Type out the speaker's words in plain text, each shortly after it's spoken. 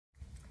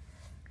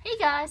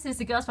guys, it's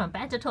the girls from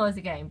Banter Toys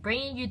again,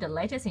 bringing you the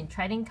latest in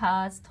trading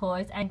cards,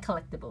 toys and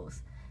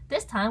collectibles.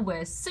 This time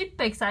we're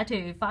super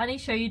excited to finally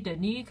show you the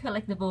new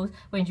collectibles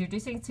we're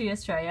introducing to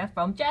Australia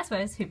from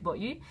Jazzwares, who brought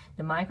you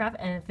the Minecraft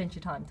and Adventure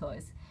Time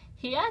toys.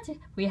 Here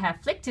we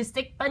have Flick to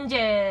Stick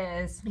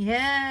Bungess.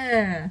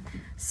 Yeah!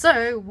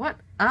 So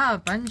what are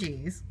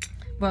bungees?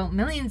 Well,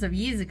 millions of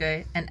years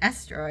ago, an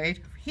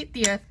asteroid hit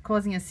the Earth,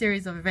 causing a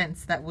series of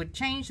events that would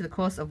change the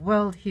course of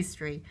world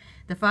history.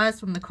 The fires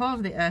from the core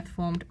of the Earth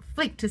formed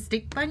Flick to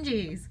Stick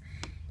Bungees.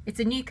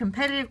 It's a new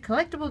competitive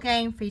collectible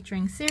game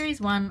featuring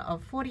Series 1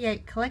 of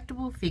 48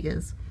 collectible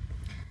figures.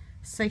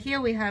 So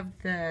here we have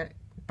the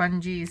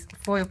Bungees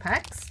foil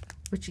packs,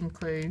 which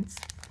includes,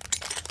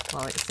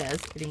 well,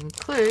 it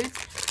includes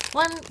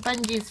one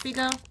Bungees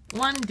figure,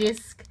 one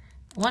disc,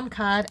 one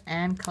card,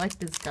 and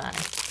collector's guide.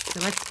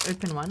 So let's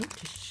open one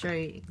to show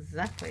you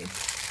exactly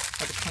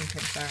what the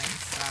contents are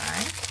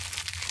inside.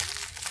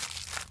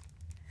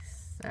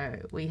 So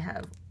we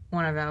have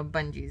one of our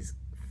Bungees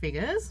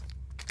figures,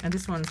 and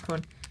this one's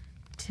called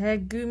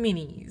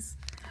Teguminis.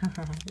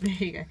 There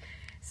you go.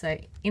 So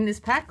in this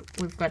pack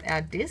we've got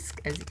our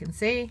disc, as you can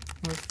see,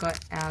 we've got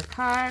our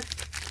card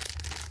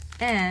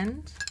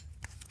and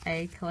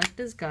a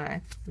collector's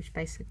guide, which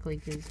basically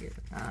gives you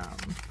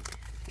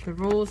the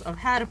rules of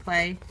how to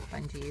play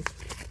Bungees.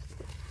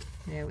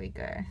 There we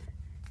go.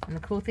 And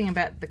the cool thing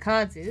about the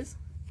cards is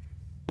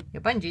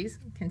your Bungees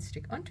can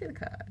stick onto the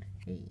card.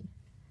 Hey.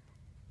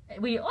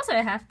 We also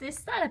have this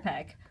starter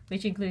pack,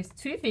 which includes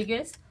 2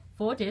 figures,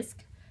 4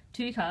 discs,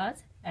 2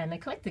 cards, and a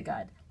collector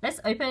guide. Let's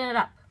open it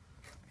up.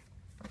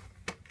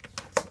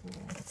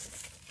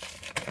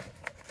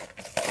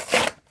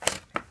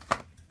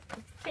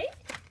 Okay,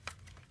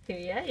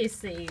 here you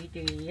see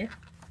the...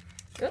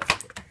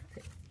 Oops.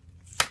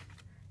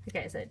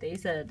 Okay, so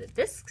these are the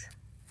discs.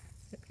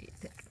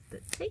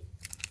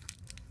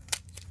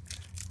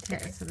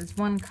 Okay, so there's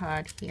one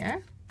card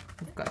here.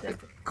 We've got the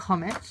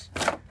Comet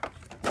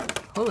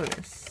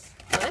Polaris.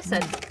 So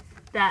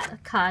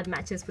that card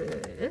matches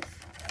with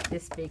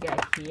this figure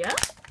here.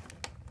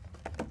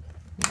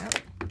 Yep.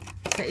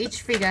 So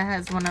each figure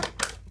has one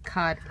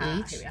card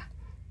each. Here we are.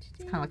 It's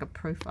kind of like a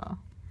profile.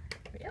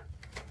 Yep.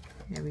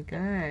 There we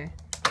go.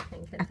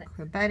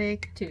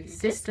 Acrobatic,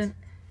 assistant.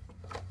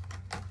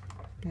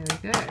 There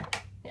we go.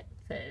 Yep.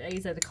 So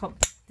these are the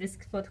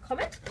discs for the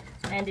Comet.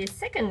 And the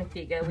second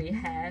figure we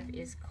have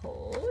is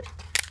called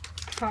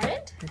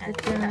Trident. And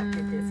we have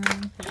the disc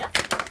here.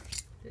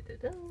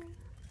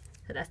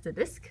 So that's the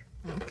disc.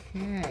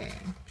 Okay.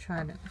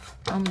 Trident.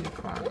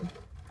 Omicron.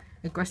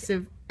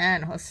 Aggressive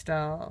and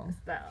hostile.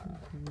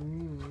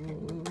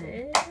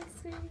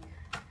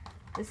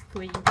 This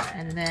queen.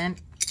 And then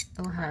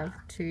it'll have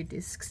 2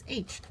 discs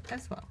each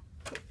as well.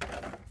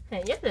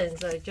 And yep, then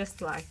so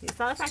just like the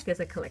starter pack, there's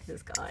a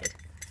collector's guide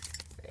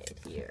right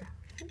here.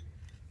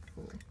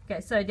 Okay,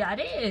 so the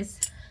idea is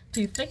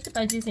to flick the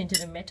Bungees into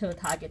the metal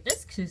target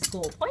disc to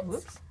score points.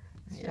 Whoops.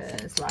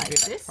 Just like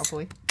this.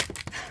 Properly.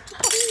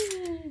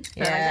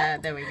 Yeah,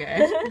 there we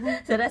go.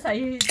 So that's how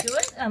you do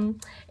it.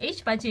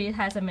 Each Bungee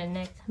has a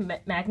magnet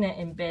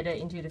embedded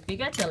into the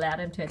figure to allow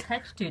them to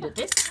attach to the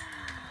disc.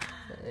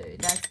 So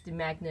that's the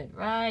magnet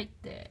right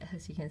there,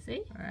 as you can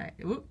see. Right,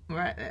 whoop,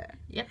 right there.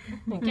 Yep.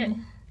 Okay.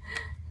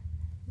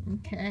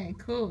 Okay,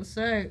 cool.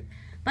 So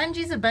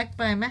Bungees are backed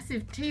by a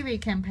massive TV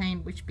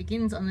campaign which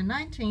begins on the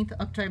 19th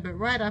October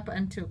right up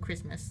until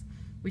Christmas,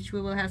 which we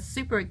are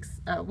super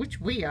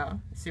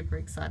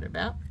excited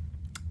about,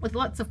 with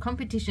lots of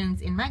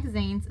competitions in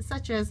magazines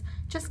such as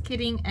Just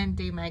Kidding and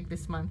D-Mag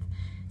this month.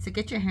 So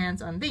get your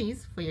hands on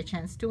these for your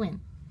chance to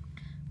win.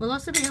 We'll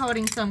also be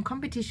holding some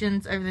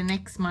competitions over the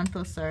next month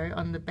or so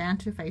on the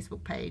Banter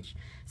Facebook page,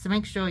 so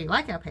make sure you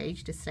like our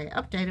page to stay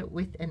updated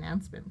with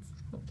announcements.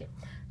 Okay.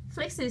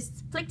 Flick to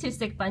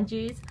Stick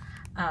Bungees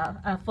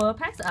foil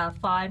packs are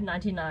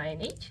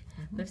 $5.99 each,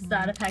 with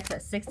starter packs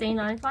at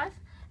 $16.95.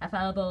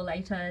 Available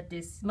later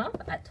this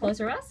month at Toys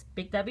R Us,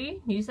 Big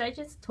W,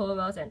 Newsagents, Toy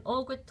Wells, and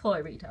all good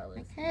toy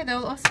retailers. Okay, there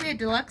will also be a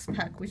deluxe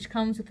pack which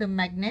comes with a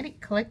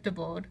magnetic collector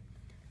board,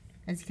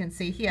 as you can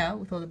see here,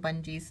 with all the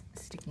Bungees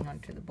sticking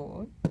onto the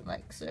board,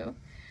 like so.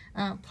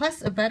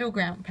 Plus a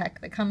battleground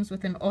pack that comes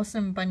with an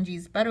awesome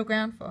Bungees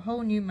battleground for a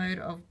whole new mode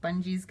of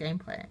Bungees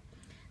gameplay.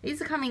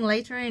 These are coming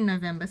later in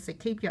November, so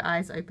keep your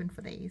eyes open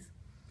for these.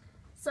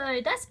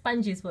 So that's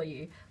Bungees for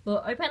you.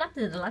 We'll open up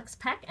the deluxe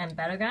pack and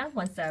battleground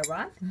once they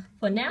arrive.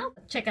 For now,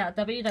 check out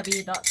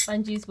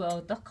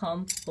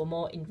www.bungeesworld.com for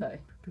more info.